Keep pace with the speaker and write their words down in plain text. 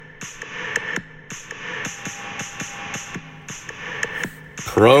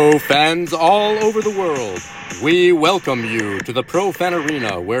Pro fans all over the world, we welcome you to the Pro Fan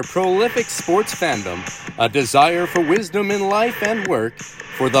Arena, where prolific sports fandom, a desire for wisdom in life and work,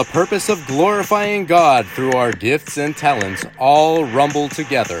 for the purpose of glorifying God through our gifts and talents, all rumble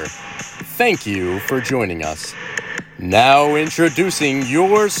together. Thank you for joining us. Now introducing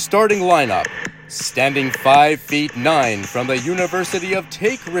your starting lineup. Standing 5'9" from the University of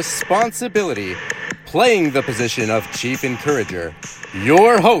Take Responsibility, playing the position of Chief Encourager,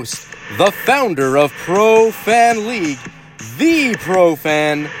 your host, the founder of Pro Fan League, the Pro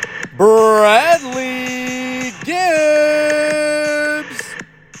Fan, Bradley Gibbs.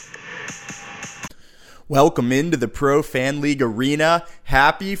 Welcome into the Pro Fan League Arena.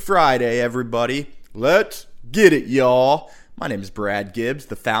 Happy Friday, everybody. Let's get it, y'all. My name is Brad Gibbs,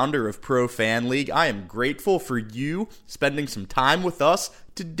 the founder of Pro Fan League. I am grateful for you spending some time with us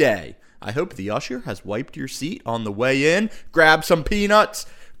today. I hope the usher has wiped your seat on the way in. Grab some peanuts,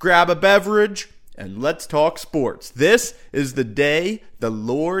 grab a beverage, and let's talk sports. This is the day the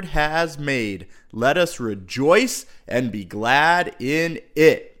Lord has made. Let us rejoice and be glad in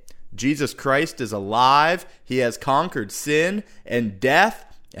it. Jesus Christ is alive. He has conquered sin and death,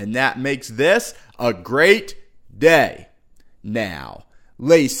 and that makes this a great day. Now,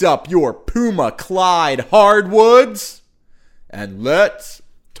 lace up your Puma Clyde hardwoods, and let's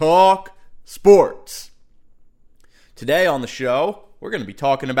talk sports. Today on the show, we're going to be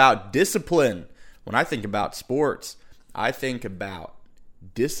talking about discipline. When I think about sports, I think about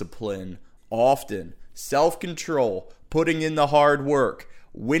discipline often. Self-control, putting in the hard work.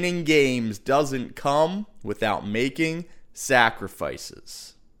 Winning games doesn't come without making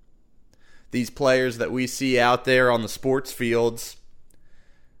sacrifices. These players that we see out there on the sports fields,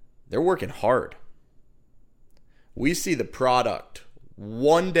 they're working hard. We see the product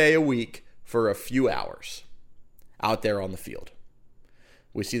one day a week for a few hours out there on the field.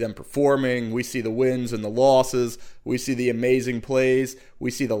 We see them performing. We see the wins and the losses. We see the amazing plays.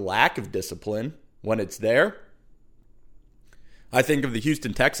 We see the lack of discipline when it's there. I think of the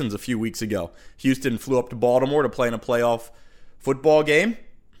Houston Texans a few weeks ago. Houston flew up to Baltimore to play in a playoff football game.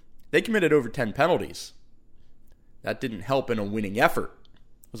 They committed over 10 penalties. That didn't help in a winning effort.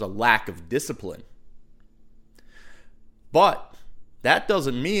 It was a lack of discipline. But that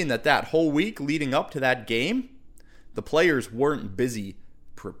doesn't mean that whole week leading up to that game, the players weren't busy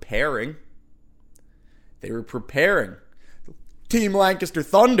preparing. They were preparing. Team Lancaster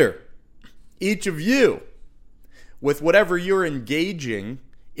Thunder, each of you, with whatever you're engaging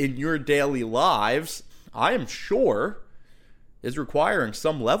in your daily lives, I am sure is requiring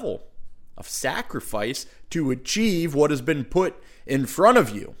some level of sacrifice to achieve what has been put in front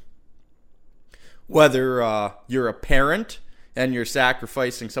of you. Whether you're a parent and you're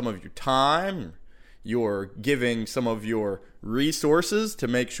sacrificing some of your time, you're giving some of your resources to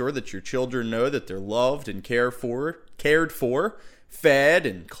make sure that your children know that they're loved and cared for, fed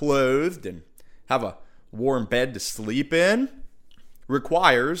and clothed, and have a warm bed to sleep in,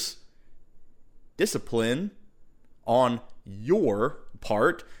 requires discipline on your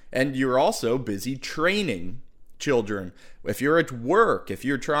part, and you're also busy training children. If you're at work, if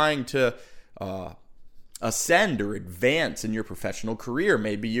you're trying to ascend or advance in your professional career,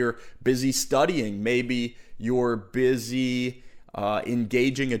 maybe you're busy studying, maybe you're busy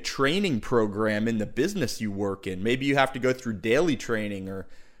engaging a training program in the business you work in, maybe you have to go through daily training or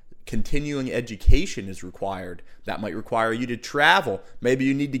continuing education is required. That might require you to travel. Maybe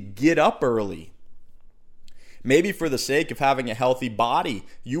you need to get up early. Maybe for the sake of having a healthy body,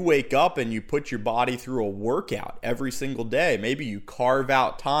 you wake up and you put your body through a workout every single day. Maybe you carve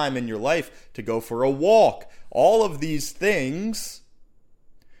out time in your life to go for a walk. All of these things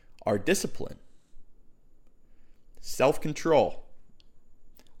are discipline, self-control,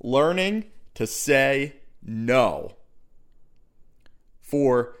 learning to say no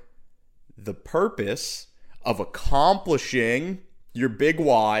for the purpose of accomplishing your big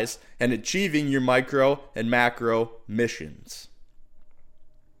whys and achieving your micro and macro missions.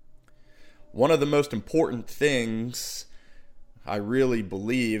 One of the most important things I really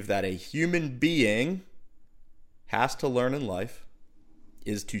believe that a human being has to learn in life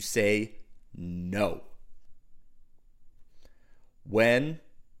is to say no. When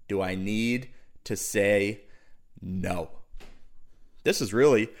do I need to say no? This is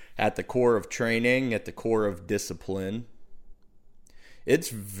really at the core of training, at the core of discipline. It's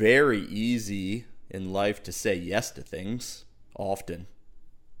very easy in life to say yes to things, often.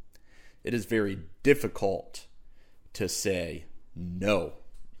 It is very difficult to say no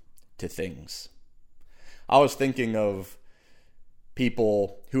to things. I was thinking of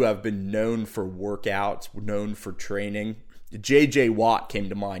people who have been known for workouts, known for training. J.J. Watt came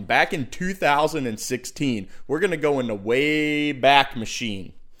to mind. Back in 2016, we're going to go in the way back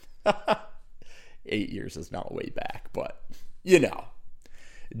machine. 8 years is not way back, but you know.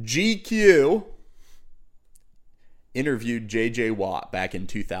 GQ interviewed J.J. Watt back in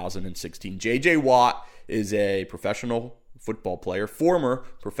 2016. J.J. Watt is a professional football player, former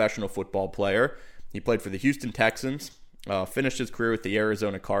professional football player. He played for the Houston Texans, finished his career with the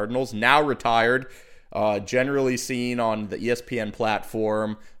Arizona Cardinals, now retired, generally seen on the ESPN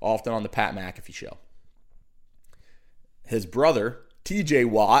platform, often on the Pat McAfee show. His brother, T.J.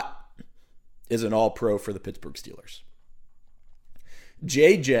 Watt, is an all-pro for the Pittsburgh Steelers.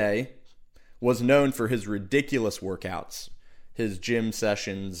 J.J. was known for his ridiculous workouts. His gym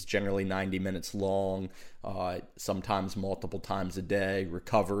sessions, generally 90 minutes long, sometimes multiple times a day,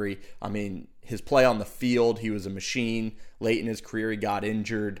 recovery. I mean, his play on the field, he was a machine. Late in his career, he got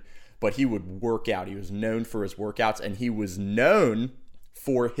injured, but he would work out. He was known for his workouts, and he was known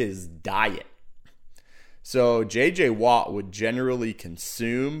for his diet. So J.J. Watt would generally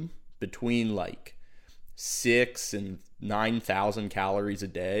consume between like 6,000 and 9,000 calories a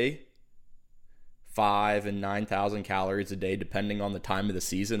day. 5,000 and 9,000 calories a day, depending on the time of the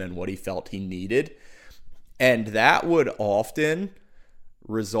season and what he felt he needed. And that would often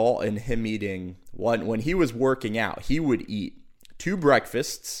result in him eating, when he was working out, he would eat 2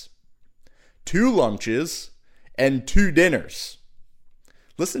 breakfasts, 2 lunches, and 2 dinners.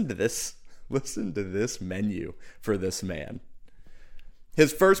 Listen to this. Listen to this menu for this man.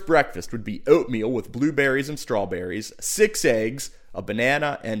 His first breakfast would be oatmeal with blueberries and strawberries, 6 eggs, a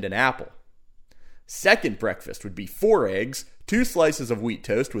banana, and an apple. Second breakfast would be 4 eggs, 2 slices of wheat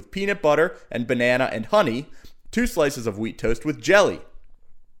toast with peanut butter and banana and honey, 2 slices of wheat toast with jelly.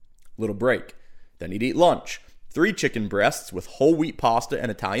 Little break. Then he'd eat lunch, 3 chicken breasts with whole wheat pasta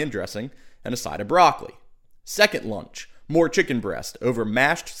and Italian dressing, and a side of broccoli. Second lunch, more chicken breast over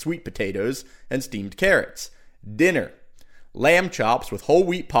mashed sweet potatoes and steamed carrots. Dinner, lamb chops with whole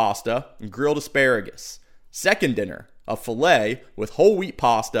wheat pasta and grilled asparagus. Second dinner, a filet with whole wheat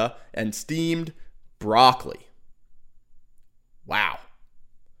pasta and steamed broccoli. Wow.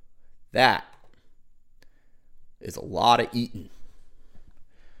 That is a lot of eating.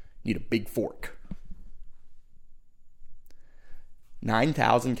 Need a big fork.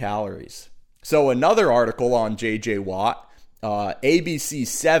 9,000 calories. So another article on J.J. Watt, ABC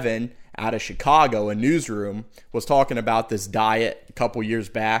 7 out of Chicago, a newsroom, was talking about this diet a couple years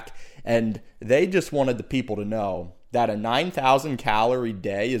back, and they just wanted the people to know that a 9,000 calorie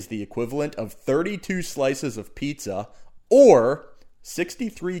day is the equivalent of 32 slices of pizza or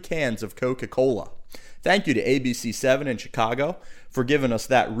 63 cans of Coca-Cola. Thank you to ABC 7 in Chicago for giving us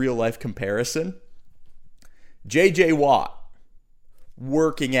that real-life comparison. J.J. Watt,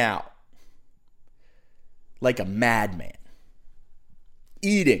 working out like a madman,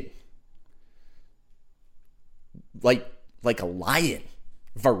 eating like a lion,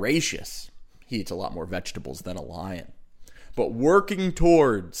 voracious. He eats a lot more vegetables than a lion, but working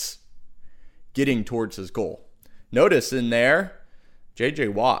towards getting towards his goal. Notice in there, J.J.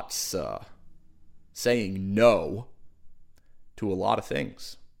 Watt's saying no to a lot of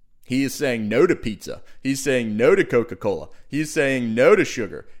things. He is saying no to pizza. He's saying no to Coca-Cola. He's saying no to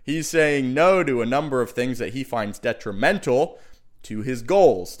sugar. He's saying no to a number of things that he finds detrimental to his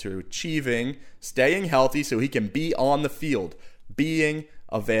goals, to achieving, staying healthy so he can be on the field, being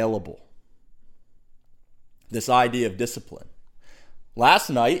available. This idea of discipline. Last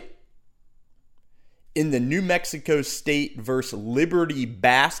night, in the New Mexico State versus Liberty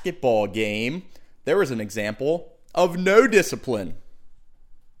basketball game, there was an example of no discipline.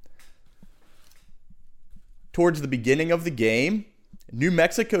 Towards the beginning of the game, New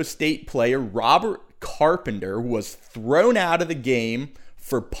Mexico State player Robert Carpenter was thrown out of the game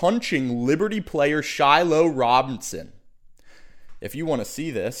for punching Liberty player Shiloh Robinson. If you want to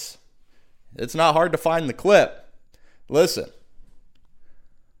see this, it's not hard to find the clip. Listen,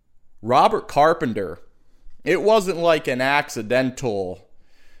 Robert Carpenter, it wasn't like an accidental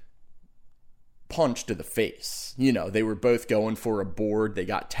punch to the face. You know, they were both going for a board. They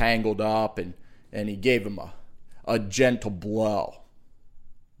got tangled up, and he gave him a gentle blow.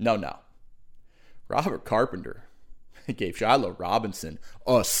 No. Robert Carpenter gave Shiloh Robinson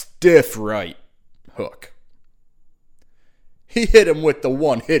a stiff right hook. He hit him with the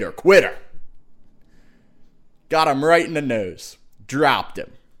one-hitter quitter. Got him right in the nose. Dropped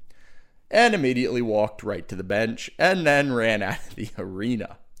him. And immediately walked right to the bench and then ran out of the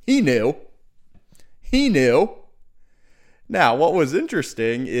arena. He knew. Now, what was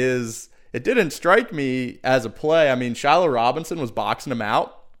interesting is it didn't strike me as a play. I mean, Shiloh Robinson was boxing him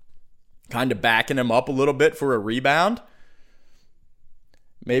out, kind of backing him up a little bit for a rebound.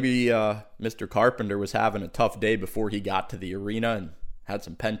 Maybe Mr. Carpenter was having a tough day before he got to the arena and had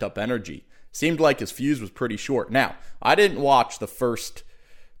some pent-up energy. Seemed like his fuse was pretty short. Now, I didn't watch the first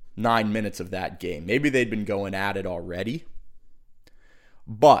 9 minutes of that game. Maybe they'd been going at it already.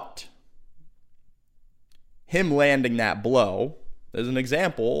 But him landing that blow is an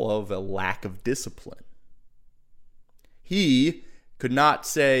example of a lack of discipline. He could not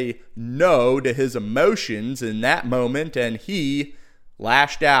say no to his emotions in that moment, and he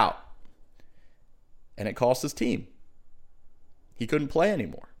lashed out. And it cost his team. He couldn't play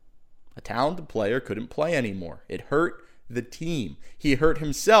anymore. A talented player couldn't play anymore. It hurt the team. He hurt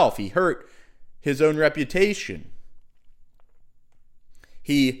himself. He hurt his own reputation.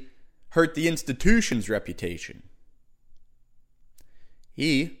 He hurt the institution's reputation.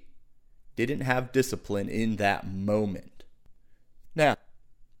 He didn't have discipline in that moment. Now,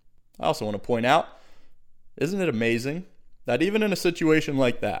 I also want to point out, isn't it amazing that even in a situation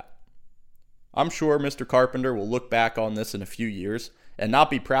like that, I'm sure Mr. Carpenter will look back on this in a few years and not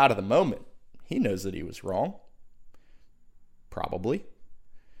be proud of the moment. He knows that he was wrong. Probably.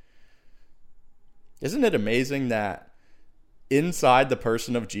 Isn't it amazing that inside the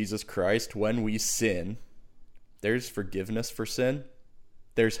person of Jesus Christ, when we sin, there's forgiveness for sin?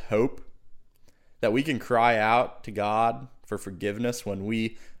 There's hope that we can cry out to God for forgiveness when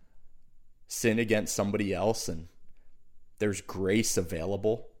we sin against somebody else, and there's grace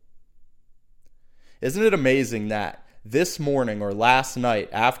available. Isn't it amazing that this morning or last night,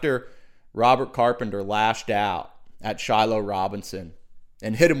 after Robert Carpenter lashed out at Shiloh Robinson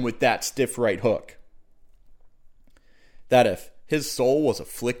and hit him with that stiff right hook, that if his soul was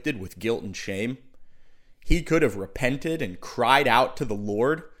afflicted with guilt and shame, he could have repented and cried out to the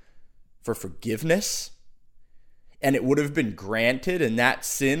Lord for forgiveness, and it would have been granted, and that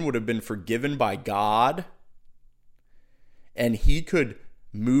sin would have been forgiven by God, and he could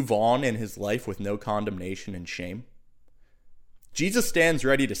move on in his life with no condemnation and shame. Jesus stands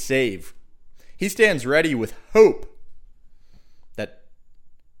ready to save. He stands ready with hope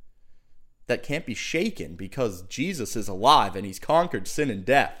that can't be shaken because Jesus is alive and he's conquered sin and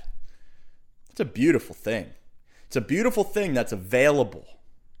death. It's a beautiful thing. It's a beautiful thing that's available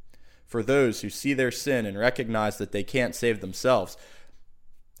for those who see their sin and recognize that they can't save themselves,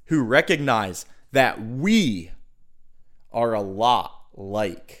 who recognize that we are a lot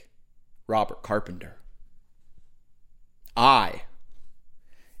like Robert Carpenter. I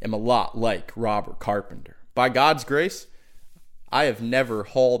am a lot like Robert Carpenter. By God's grace, I have never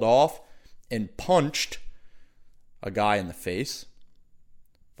hauled off and punched a guy in the face.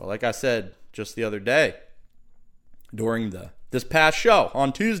 But like I said just the other day, during this past show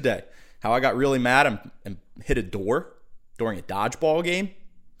on Tuesday, how I got really mad and hit a door during a dodgeball game.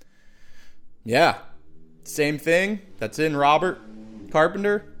 Yeah, same thing that's in Robert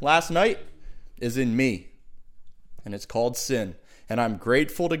Carpenter last night is in me. And it's called sin. And I'm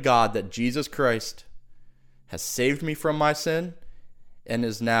grateful to God that Jesus Christ has saved me from my sin and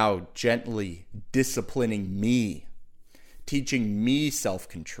is now gently disciplining me, teaching me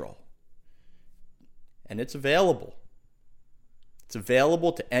self-control. And it's available. It's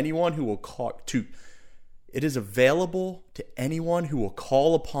available to anyone who will it is available to anyone who will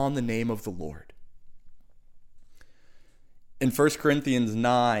call upon the name of the Lord. In 1 Corinthians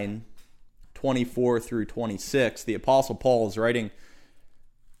 9:24 through 26, the Apostle Paul is writing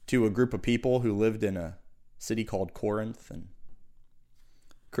to a group of people who lived in a city called Corinth, and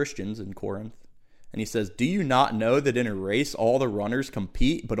Christians in Corinth. And he says, "Do you not know that in a race all the runners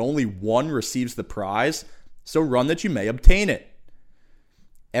compete, but only one receives the prize? So run that you may obtain it.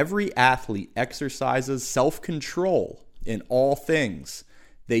 Every athlete exercises self-control in all things.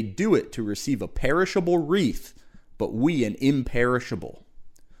 They do it to receive a perishable wreath, but we an imperishable.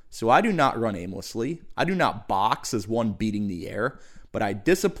 So I do not run aimlessly. I do not box as one beating the air, but I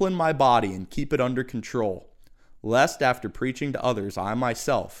discipline my body and keep it under control, lest after preaching to others, I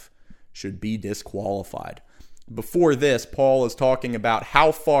myself should be disqualified." Before this, Paul is talking about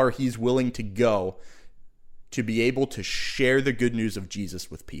how far he's willing to go to be able to share the good news of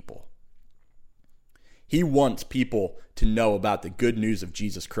Jesus with people. He wants people to know about the good news of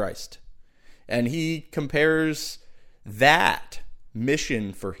Jesus Christ. And he compares that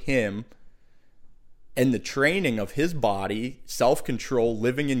mission for him and the training of his body, self-control,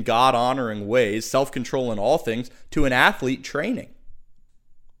 living in God-honoring ways, self-control in all things, to an athlete training.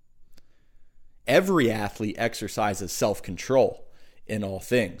 Every athlete exercises self-control in all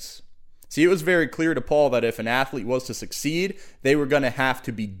things. See, it was very clear to Paul that if an athlete was to succeed, they were going to have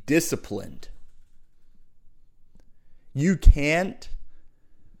to be disciplined. You can't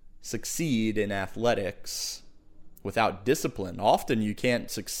succeed in athletics without discipline. Often you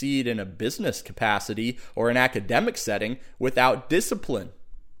can't succeed in a business capacity or an academic setting without discipline.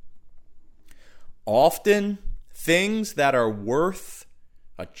 Often things that are worth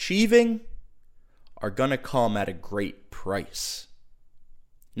achieving are going to come at a great price.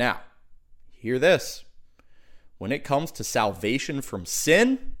 Now, hear this. When it comes to salvation from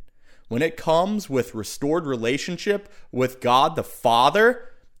sin, when it comes with restored relationship with God the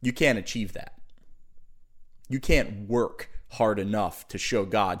Father, you can't achieve that. You can't work hard enough to show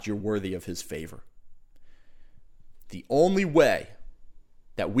God you're worthy of his favor. The only way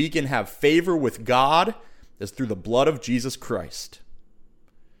that we can have favor with God is through the blood of Jesus Christ.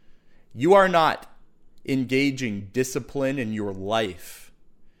 You are not engaging discipline in your life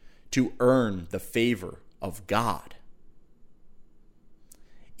to earn the favor of God.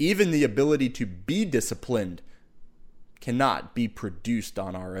 Even the ability to be disciplined cannot be produced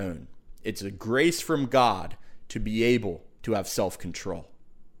on our own. It's a grace from God to be able to have self-control.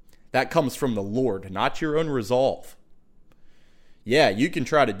 That comes from the Lord, not your own resolve. Yeah, you can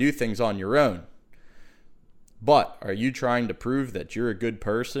try to do things on your own. But are you trying to prove that you're a good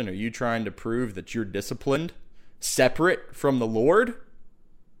person? Are you trying to prove that you're disciplined, separate from the Lord?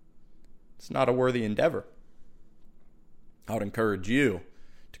 It's not a worthy endeavor. I would encourage you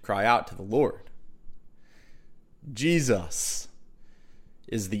to cry out to the Lord. Jesus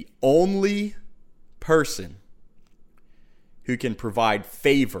is the only person who can provide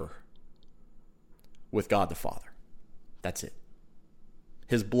favor with God the Father. That's it.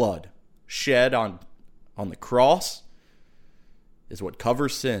 His blood shed on the cross is what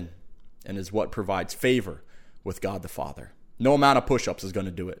covers sin and is what provides favor with God the Father. No amount of push-ups is going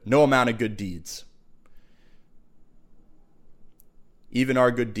to do it. No amount of good deeds. Even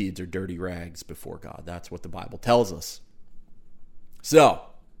our good deeds are dirty rags before God. That's what the Bible tells us. So,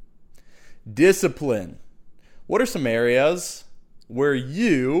 discipline. What are some areas where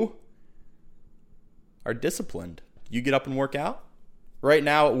you are disciplined? You get up and work out? Right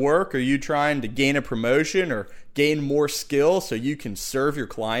now at work, are you trying to gain a promotion or gain more skill so you can serve your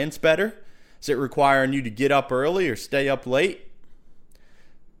clients better? Is it requiring you to get up early or stay up late?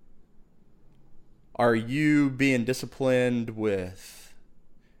 Are you being disciplined with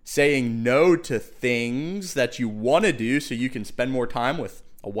saying no to things that you want to do so you can spend more time with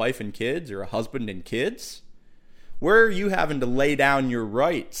a wife and kids or a husband and kids? Where are you having to lay down your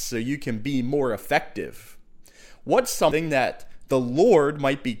rights so you can be more effective? What's something that the Lord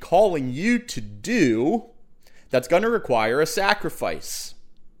might be calling you to do that's going to require a sacrifice?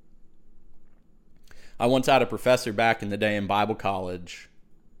 I once had a professor back in the day in Bible college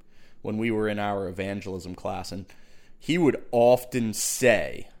when we were in our evangelism class, and he would often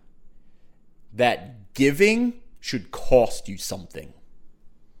say that giving should cost you something.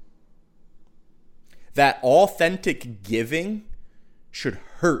 That authentic giving should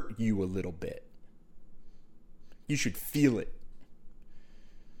hurt you a little bit. You should feel it.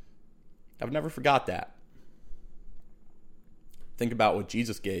 I've never forgot that. Think about what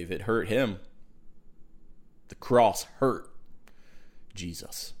Jesus gave. It hurt him. The cross hurt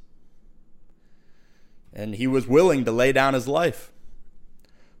Jesus. And he was willing to lay down his life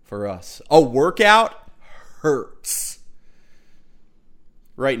for us. A workout hurts.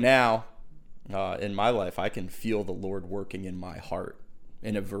 Right now, in my life, I can feel the Lord working in my heart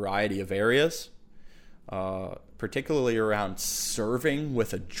in a variety of areas, particularly around serving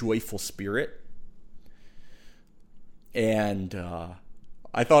with a joyful spirit. And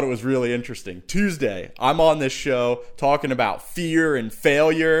I thought it was really interesting. Tuesday, I'm on this show talking about fear and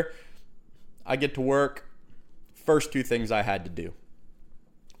failure. I get to work. First two things I had to do.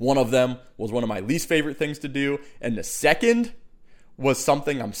 One of them was one of my least favorite things to do, and the second was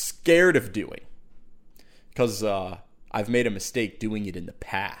something I'm scared of doing because I've made a mistake doing it in the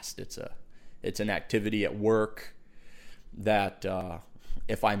past. It's an activity at work that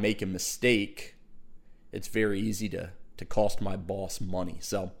if I make a mistake, it's very easy to cost my boss money.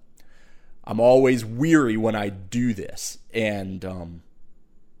 So I'm always weary when I do this, and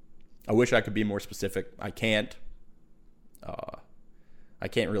I wish I could be more specific. I can't. I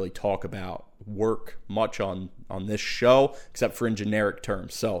can't really talk about work much on this show, except for in generic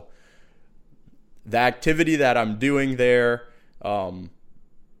terms. So the activity that I'm doing there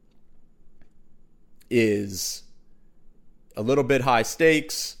is a little bit high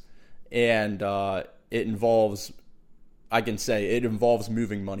stakes, and it involves, I can say, it involves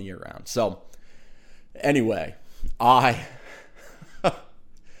moving money around. So anyway, I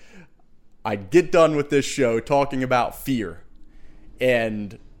get done with this show talking about fear,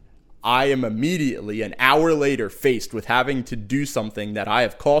 and I am immediately, an hour later, faced with having to do something that I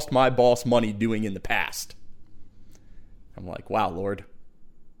have cost my boss money doing in the past. I'm like, wow, Lord.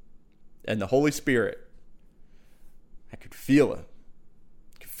 And the Holy Spirit, I could feel it.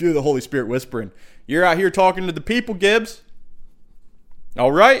 I could feel the Holy Spirit whispering, you're out here talking to the people, Gibbs.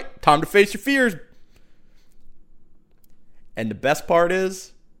 All right, time to face your fears. And the best part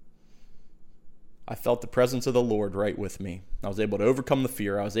is, I felt the presence of the Lord right with me. I was able to overcome the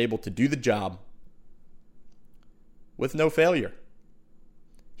fear. I was able to do the job with no failure.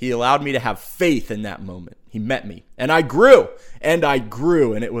 He allowed me to have faith in that moment. He met me. And I grew. And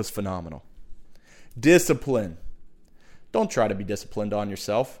it was phenomenal. Discipline. Don't try to be disciplined on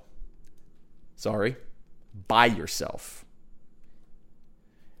yourself. Sorry. By yourself.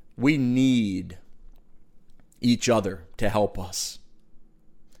 We need each other to help us.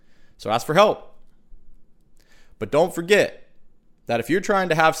 So ask for help. But don't forget that if you're trying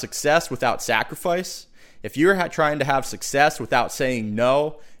to have success without sacrifice, if you're trying to have success without saying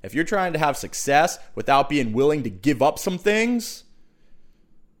no, if you're trying to have success without being willing to give up some things,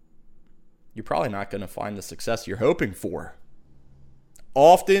 you're probably not going to find the success you're hoping for.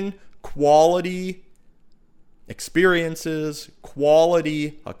 Often, quality experiences,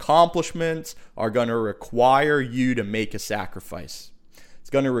 quality accomplishments are going to require you to make a sacrifice.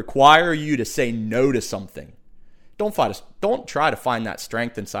 It's going to require you to say no to something. Don't try to find that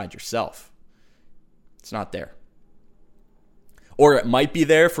strength inside yourself. It's not there. Or it might be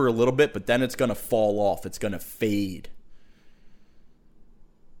there for a little bit, but then it's going to fall off. It's going to fade.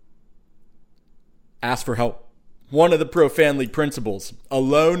 Ask for help. One of the Pro Fan League principles.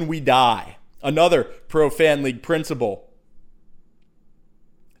 Alone we die. Another Pro Fan League principle.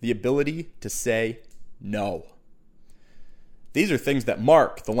 The ability to say no. These are things that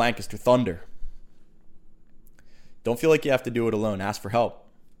mark the Lancaster Thunder. Don't feel like you have to do it alone. Ask for help.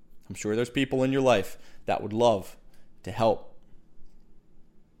 I'm sure there's people in your life that would love to help.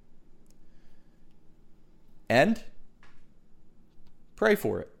 And pray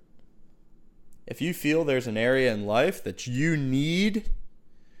for it. If you feel there's an area in life that you need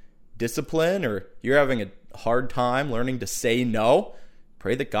discipline or you're having a hard time learning to say no,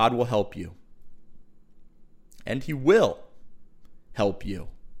 pray that God will help you. And He will help you.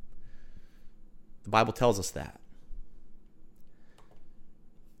 The Bible tells us that.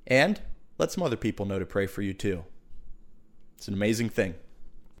 And let some other people know to pray for you too. It's an amazing thing.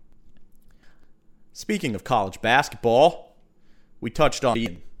 Speaking of college basketball, we touched on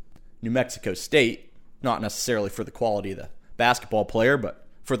New Mexico State, not necessarily for the quality of the basketball player, but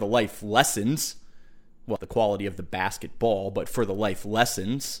for the life lessons. Well, the quality of the basketball, but for the life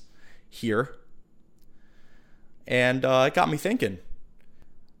lessons here. And it got me thinking.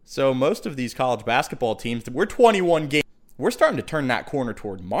 So most of these college basketball teams, we're 21 games. We're starting to turn that corner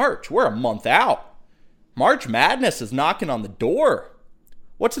toward March. We're a month out. March Madness is knocking on the door.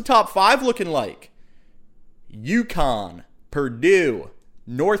 What's the top 5 looking like? UConn, Purdue,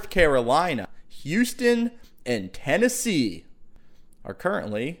 North Carolina, Houston, and Tennessee are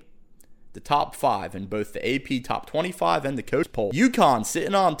currently the top 5 in both the AP Top 25 and the Coast poll. UConn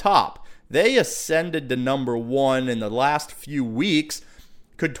sitting on top. They ascended to number 1 in the last few weeks.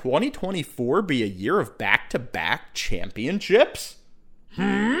 Could 2024 be a year of back-to-back championships?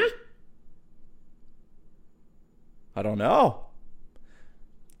 I don't know.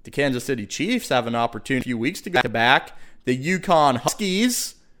 The Kansas City Chiefs have an opportunity a few weeks to go back. The UConn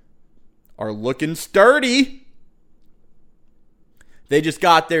Huskies are looking sturdy. They just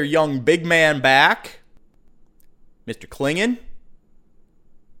got their young big man back, Mr. Klingon.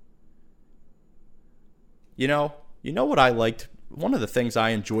 You know what I liked? One of the things I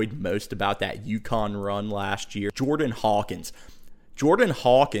enjoyed most about that UConn run last year, Jordan Hawkins. Jordan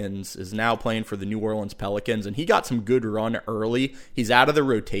Hawkins is now playing for the New Orleans Pelicans, and he got some good run early. He's out of the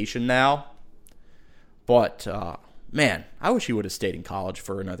rotation now. But, man, I wish he would have stayed in college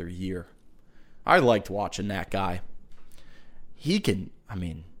for another year. I liked watching that guy. He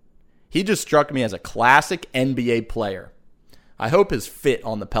just struck me as a classic NBA player. I hope his fit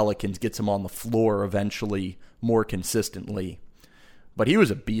on the Pelicans gets him on the floor eventually more consistently. But he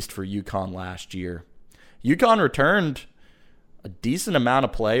was a beast for UConn last year. UConn returned a decent amount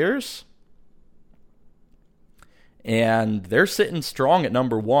of players, and they're sitting strong at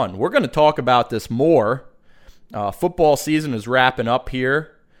number 1. We're going to talk about this more. Football season is wrapping up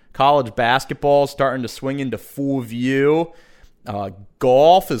here. College basketball is starting to swing into full view.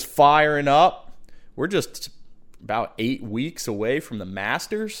 Golf is firing up. We're just about 8 weeks away from the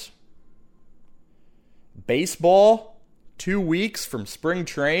Masters. Baseball, 2 weeks from spring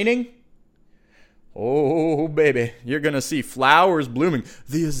training. Oh, baby, you're going to see flowers blooming.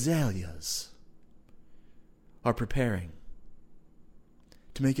 The azaleas are preparing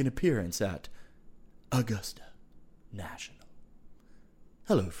to make an appearance at Augusta. National.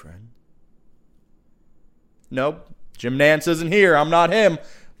 Hello, friend. Nope, Jim Nantz isn't here. I'm not him.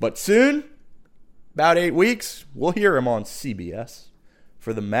 But soon, about 8 weeks, we'll hear him on CBS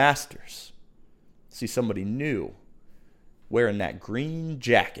for the Masters. See somebody new wearing that green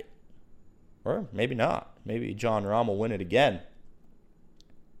jacket. Or maybe not. Maybe John Rahm will win it again.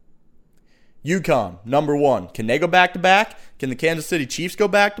 UConn, number 1. Can they go back-to-back? Can the Kansas City Chiefs go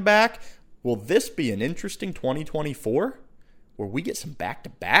back-to-back? Will this be an interesting 2024 where we get some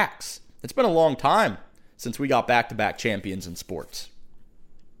back-to-backs? It's been a long time since we got back-to-back champions in sports.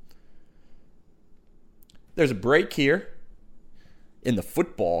 There's a break here in the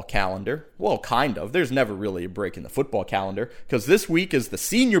football calendar. Well, kind of. There's never really a break in the football calendar because this week is the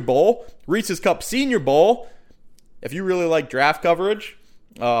Senior Bowl, Reese's Cup Senior Bowl. If you really like draft coverage,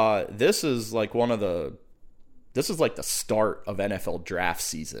 this is like the start of NFL draft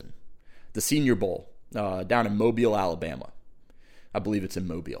season. The Senior Bowl down in Mobile, Alabama. I believe it's in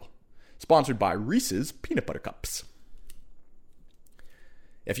Mobile. Sponsored by Reese's Peanut Butter Cups.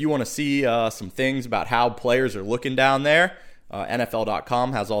 If you want to see some things about how players are looking down there,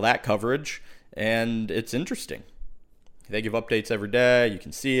 NFL.com has all that coverage, and it's interesting. They give updates every day. You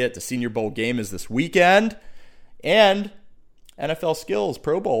can see it. The Senior Bowl game is this weekend, and NFL Skills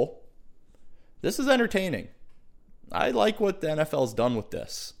Pro Bowl. This is entertaining. I like what the NFL's done with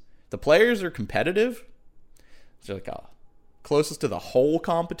this. The players are competitive. It's like closest to the whole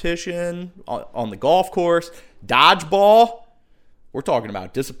competition on the golf course. Dodgeball. We're talking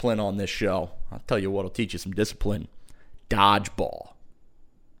about discipline on this show. I'll tell you what will teach you some discipline. Dodgeball.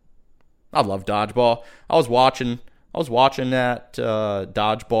 I love dodgeball. I was watching that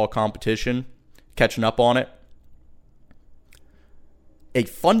dodgeball competition, catching up on it. A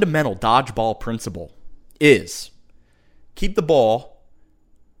fundamental dodgeball principle is keep the ball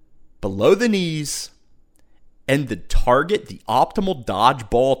below the knees, and the target, the optimal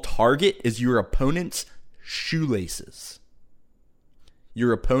dodgeball target, is your opponent's shoelaces.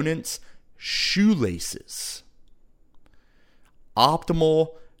 Your opponent's shoelaces.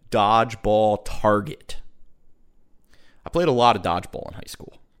 Optimal dodgeball target. I played a lot of dodgeball in high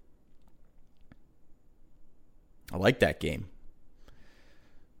school. I like that game.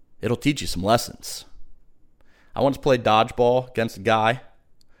 It'll teach you some lessons. I once played dodgeball against a guy.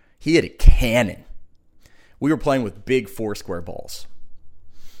 He had a cannon. We were playing with big 4-square balls,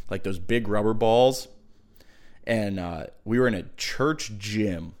 like those big rubber balls. And we were in a church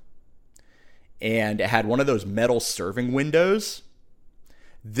gym, and it had one of those metal serving windows.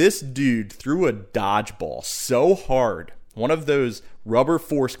 This dude threw a dodgeball so hard, one of those rubber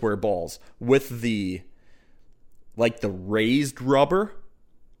 4-square balls with the raised rubber.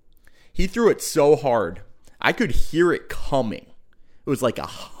 He threw it so hard, I could hear it coming. It was like a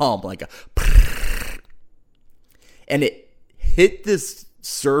hum, like a... And it hit this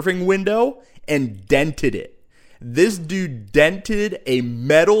serving window and dented it. This dude dented a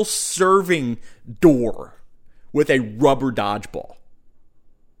metal serving door with a rubber dodgeball.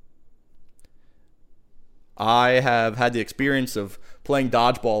 I have had the experience of playing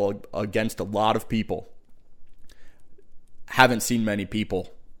dodgeball against a lot of people. Haven't seen many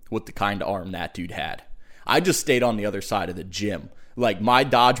people with the kind of arm that dude had. I just stayed on the other side of the gym. Like, my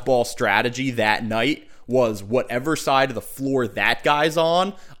dodgeball strategy that night was whatever side of the floor that guy's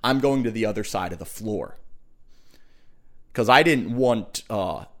on, I'm going to the other side of the floor. Because I didn't want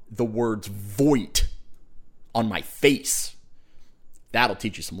the words "voit" on my face. That'll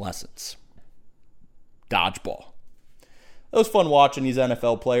teach you some lessons. Dodgeball. It was fun watching these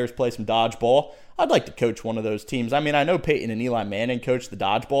NFL players play some dodgeball. I'd like to coach one of those teams. I mean, I know Peyton and Eli Manning coach the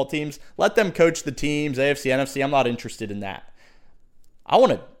dodgeball teams. Let them coach the teams, AFC, NFC. I'm not interested in that. I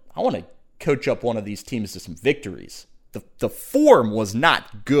want to coach up one of these teams to some victories. The form was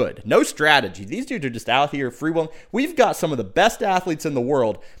not good. No strategy. These dudes are just out here freewheeling. We've got some of the best athletes in the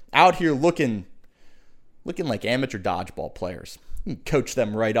world out here looking like amateur dodgeball players. You can coach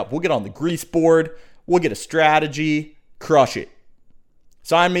them right up. We'll get on the grease board. We'll get a strategy. Crush it.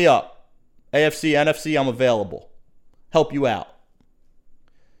 Sign me up. AFC, NFC, I'm available. Help you out.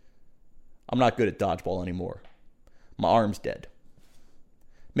 I'm not good at dodgeball anymore. My arm's dead.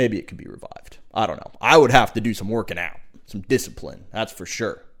 Maybe it could be revived. I don't know. I would have to do some working out, some discipline, that's for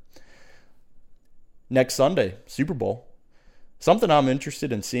sure. Next Sunday, Super Bowl. Something I'm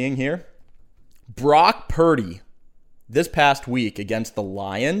interested in seeing here. Brock Purdy, this past week against the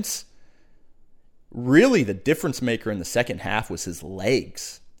Lions, really the difference maker in the second half was his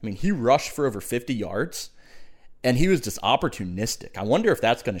legs. I mean, he rushed for over 50 yards, and he was just opportunistic. I wonder if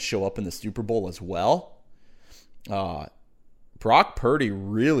that's going to show up in the Super Bowl as well. Brock Purdy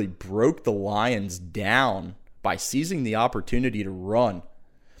really broke the Lions down by seizing the opportunity to run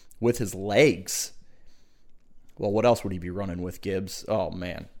with his legs. Well, what else would he be running with, Gibbs? Oh,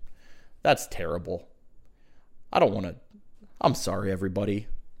 man. That's terrible. I'm sorry, everybody.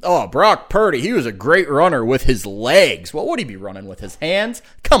 Oh, Brock Purdy, he was a great runner with his legs. What would he be running with, his hands?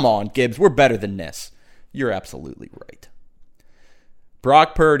 Come on, Gibbs, we're better than this. You're absolutely right.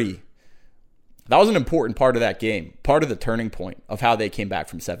 Brock Purdy, that was an important part of that game, part of the turning point of how they came back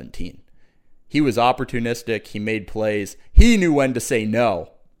from 17. He was opportunistic. He made plays. He knew when to say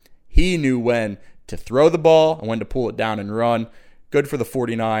no. He knew when to throw the ball and when to pull it down and run. Good for the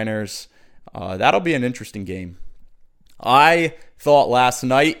 49ers. That'll be an interesting game. I thought last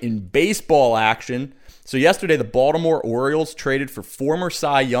night in baseball action, so yesterday the Baltimore Orioles traded for former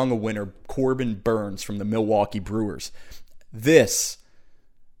Cy Young winner Corbin Burnes from the Milwaukee Brewers. This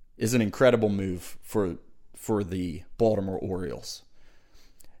is an incredible move for the Baltimore Orioles.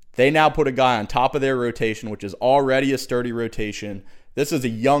 They now put a guy on top of their rotation, which is already a sturdy rotation. This is a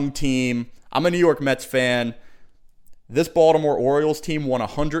young team. I'm a New York Mets fan. This Baltimore Orioles team won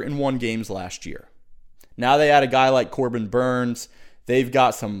 101 games last year. Now they add a guy like Corbin Burnes. They've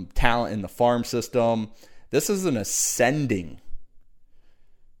got some talent in the farm system. This is an ascending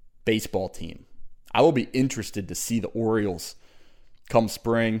baseball team. I will be interested to see the Orioles come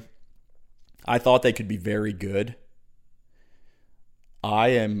spring. I thought they could be very good. I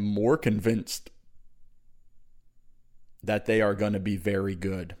am more convinced that they are going to be very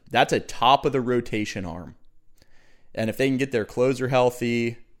good. That's a top of the rotation arm. And if they can get their closer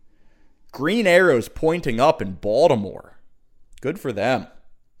healthy, green arrows pointing up in Baltimore. Good for them.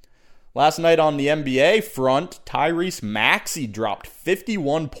 Last night on the NBA front, Tyrese Maxey dropped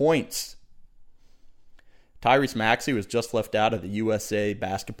 51 points. Tyrese Maxey was just left out of the USA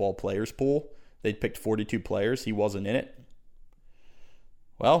basketball players pool. They'd picked 42 players. He wasn't in it.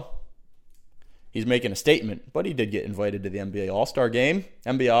 Well, he's making a statement, but he did get invited to the NBA All-Star Game.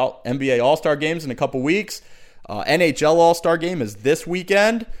 NBA All-Star Games in a couple weeks. NHL All-Star Game is this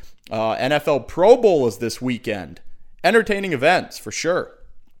weekend. NFL Pro Bowl is this weekend. Entertaining events, for sure.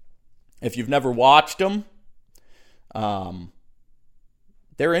 If you've never watched them,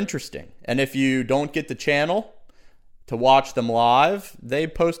 they're interesting. And if you don't get the channel to watch them live, they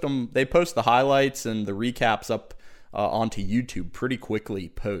post the highlights and the recaps up onto YouTube pretty quickly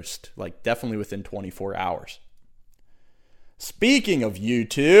like definitely within 24 hours. Speaking of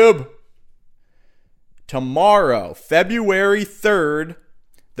YouTube, tomorrow, February 3rd,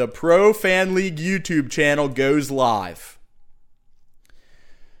 the Pro Fan League YouTube channel goes live.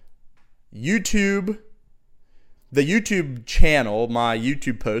 The YouTube channel, my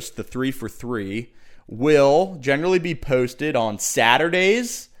YouTube post, the 3 for 3, will generally be posted on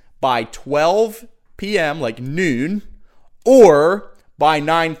Saturdays by 12 p.m., like noon, or by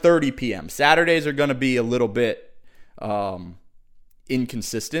 9:30 p.m. Saturdays are going to be a little bit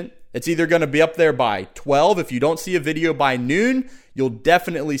inconsistent. It's either going to be up there by 12. If you don't see a video by noon, you'll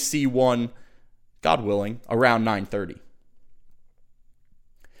definitely see one, God willing, around 9:30.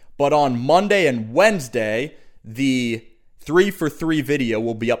 But on Monday and Wednesday, the 3 for 3 video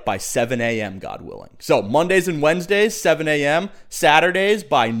will be up by 7 a.m., God willing. So Mondays and Wednesdays, 7 a.m., Saturdays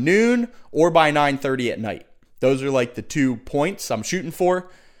by noon or by 9:30 at night. Those are like the 2 points I'm shooting for.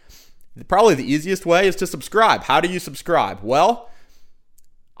 Probably the easiest way is to subscribe. How do you subscribe? Well,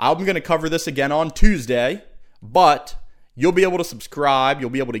 I'm going to cover this again on Tuesday, but you'll be able to subscribe.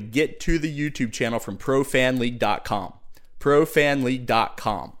 You'll be able to get to the YouTube channel from profanleague.com.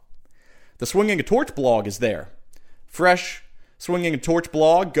 Profanleague.com. The Swinging a Torch blog is there. Fresh Swinging a Torch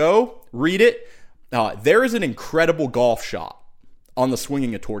blog. Go read it. There is an incredible golf shot on the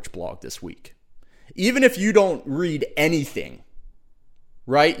Swinging a Torch blog this week. Even if you don't read anything,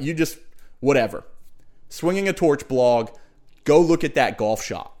 right? You just, whatever. Swinging a Torch blog. Go look at that golf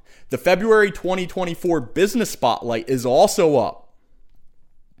shot. The February 2024 Business Spotlight is also up.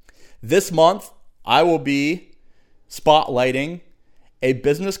 This month, I will be spotlighting a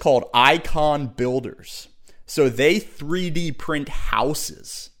business called Icon Builders. So they 3D print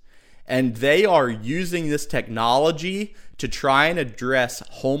houses, and they are using this technology to try and address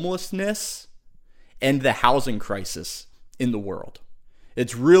homelessness and the housing crisis in the world.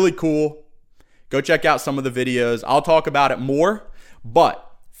 It's really cool. Go check out some of the videos. I'll talk about it more, but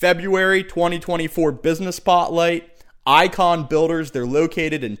February 2024 Business Spotlight, Icon Builders, they're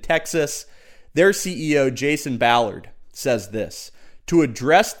located in Texas. Their CEO, Jason Ballard, says this: to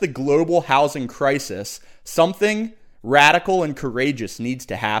address the global housing crisis, something radical and courageous needs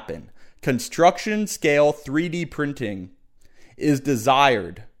to happen. Construction scale 3D printing is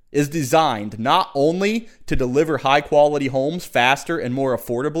designed not only to deliver high quality homes faster and more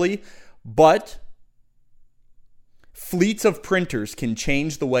affordably, but Fleets of printers can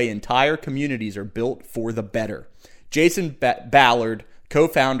change the way entire communities are built for the better. Jason Ballard,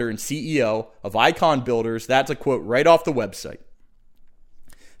 co-founder and CEO of Icon Builders. That's a quote right off the website.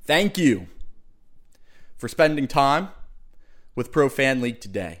 Thank you for spending time with Pro Fan League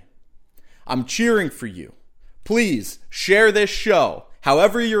today. I'm cheering for you. Please share this show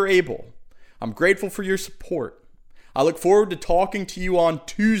however you're able. I'm grateful for your support. I look forward to talking to you on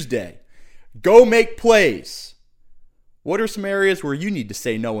Tuesday. Go make plays. What are some areas where you need to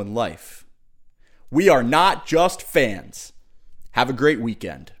say no in life? We are not just fans. Have a great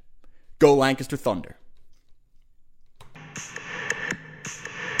weekend. Go Lancaster Thunder.